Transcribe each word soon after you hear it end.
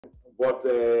But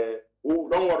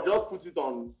don't worry, just put it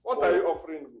on. What are you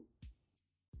offering?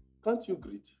 Can't you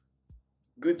greet?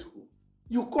 Greet who?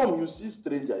 You come, you see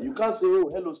stranger. You can't say, oh,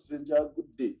 hello stranger,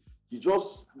 good day. You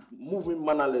just move in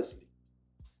mannerlessly.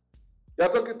 You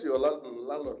are talking to your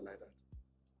landlord like that.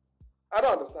 I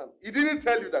don't understand. He didn't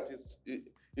tell you that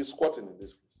he's squatting in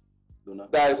this place. Donna.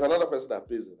 There is another person that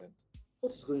pays the rent.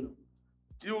 What is going on?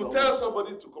 You tell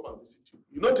somebody to come and visit you.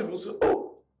 You not even say,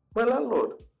 oh, my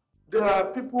landlord, there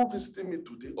are people visiting me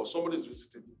today or somebody is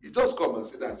visiting me. You just come and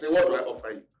sit there and say, what do I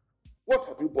offer you? What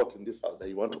have you bought in this house that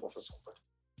you want to offer somebody?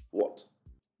 What?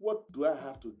 What do I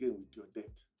have to gain with your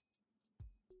debt?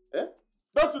 Eh?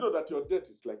 Don't you know that your debt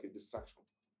is like a distraction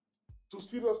to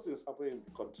serious things happening in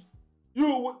the country?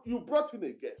 You brought in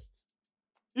a guest.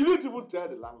 You didn't even tell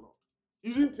the landlord.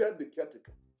 You didn't tell the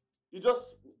caretaker. You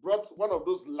just brought one of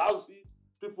those lousy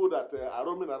people that are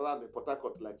roaming around in Port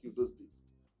Harcourt like you those days.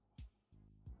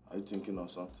 Are you thinking of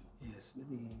something? Yes,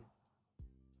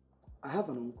 I have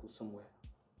an uncle somewhere.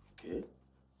 Okay.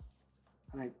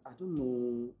 And I don't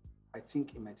know, I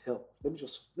think it might help. Let me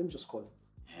just call him.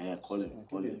 Yeah, call him.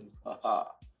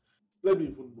 Let me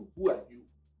even know, who are you?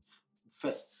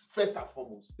 First and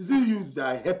foremost. Is it you that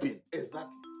are helping?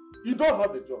 Exactly. You don't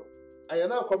have a job. And you're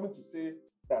now coming to say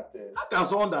that... How can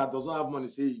someone that doesn't have money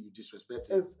say you disrespect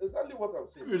him? Exactly what I'm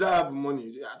saying. If you don't have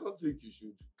money, I don't think you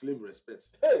should claim respect.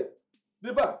 Hey,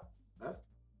 neighbor. Huh?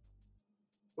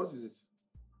 What is it?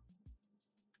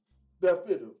 They are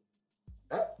paid.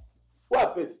 Huh? Who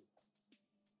are paid?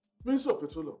 Ministry of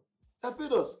Petroleum. They have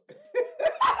paid us.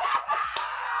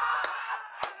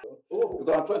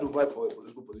 Because I'm trying to vie for a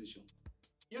political position.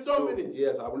 You don't mean it?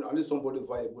 Yes, I need somebody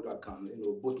viable that can,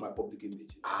 boost my public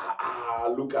image.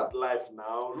 Look at life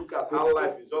now. Look at how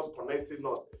life is just connecting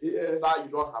us. Yeah. Sir, you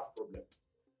don't have problem.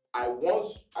 I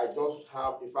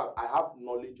have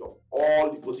knowledge of all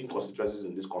the voting constituencies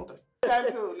in this country.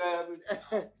 Thank you,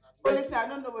 but listen, I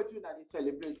don't know what you that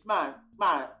celebrate. Man,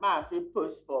 feel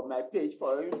post for my page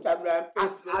for Instagram.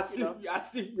 As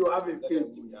if you have a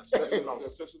page.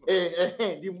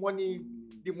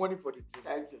 The money for the drink.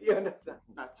 Thank you. You understand?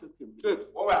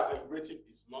 What we are celebrating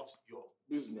is not your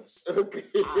business. Okay.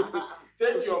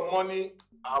 Take your money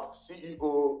of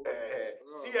CEO,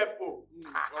 CFO.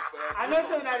 I don't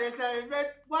say that they celebrate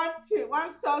one thing,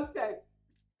 one success.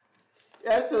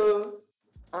 Yes, so.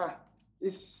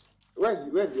 Where's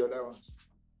the other one?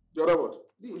 The other what?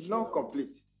 It's not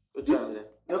complete.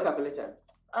 No calculator.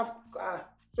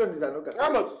 So these are no calculator.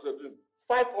 How much is your drink?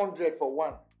 500 for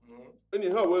one.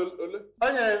 Anyhow, well,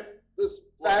 this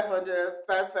 500,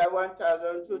 500,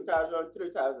 1,000, 2,000,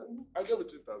 3,000. I give you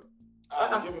 3,000.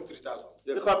 Give me 3,000.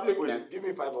 The complete. Wait, give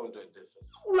me 500 then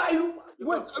first.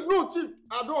 Wait, no, Chief,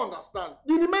 I don't understand.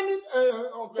 The remaining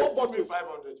Wait, give me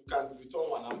 500. You can return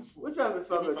one. I'm full. Which one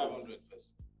before? Give me 500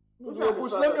 first.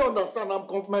 Let me understand.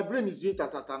 My brain is doing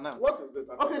ta-ta-ta now. What is the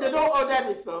Okay, they don't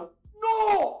order before.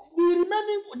 No, the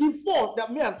remaining, the four that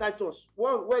me and Titus.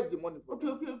 Where's the money for?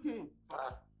 Okay.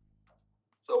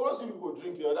 So once you people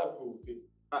drink, the other people will pay.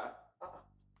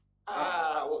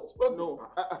 What? No.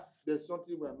 There's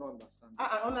something we are not understanding.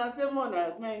 On the same one,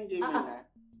 man, give me that.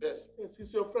 Yes,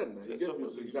 he's your friend. Yes,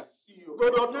 supposed to see you.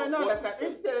 No, that's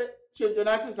it's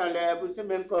Donatus and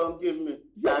Busimen come give me.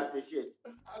 You appreciate.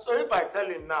 So if I tell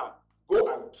him now, go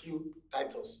and kill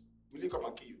Titus, will he come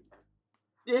and kill you?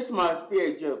 This must be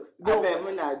a joke. No,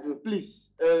 I do. Please,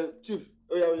 Chief.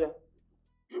 Oh yeah.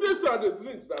 You didn't say the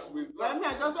drinks that we drank.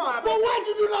 I just want. But why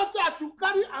did you not say I should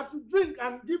carry and to drink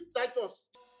and give Titus?